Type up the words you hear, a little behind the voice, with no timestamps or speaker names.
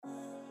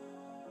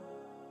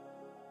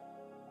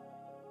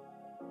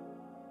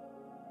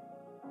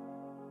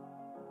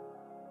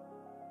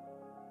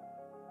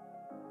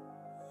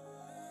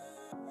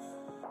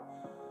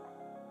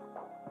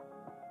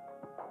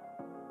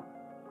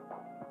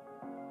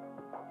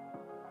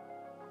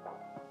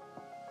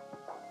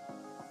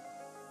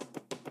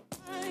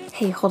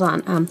Hey, hold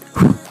on.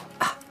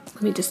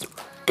 Let me just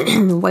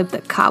wipe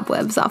the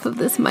cobwebs off of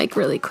this mic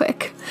really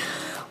quick.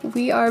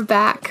 We are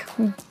back.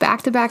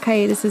 Back-to-back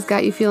hiatus has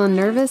got you feeling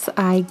nervous.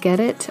 I get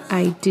it.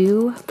 I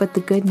do. But the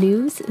good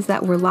news is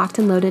that we're locked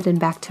and loaded and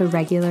back to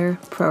regular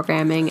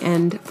programming.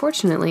 And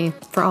fortunately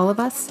for all of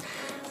us,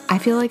 I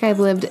feel like I've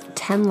lived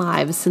 10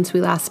 lives since we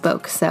last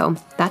spoke. So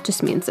that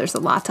just means there's a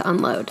lot to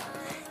unload.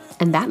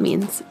 And that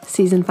means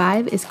season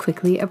 5 is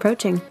quickly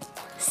approaching.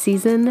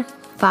 Season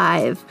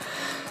 5.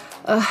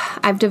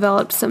 I've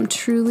developed some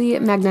truly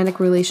magnetic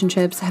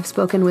relationships, have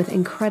spoken with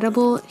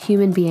incredible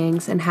human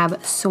beings, and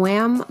have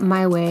swam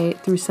my way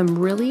through some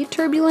really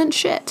turbulent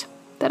shit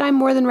that I'm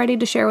more than ready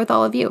to share with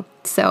all of you.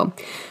 So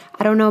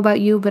I don't know about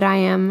you, but I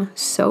am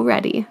so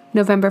ready.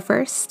 November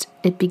 1st,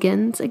 it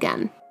begins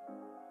again.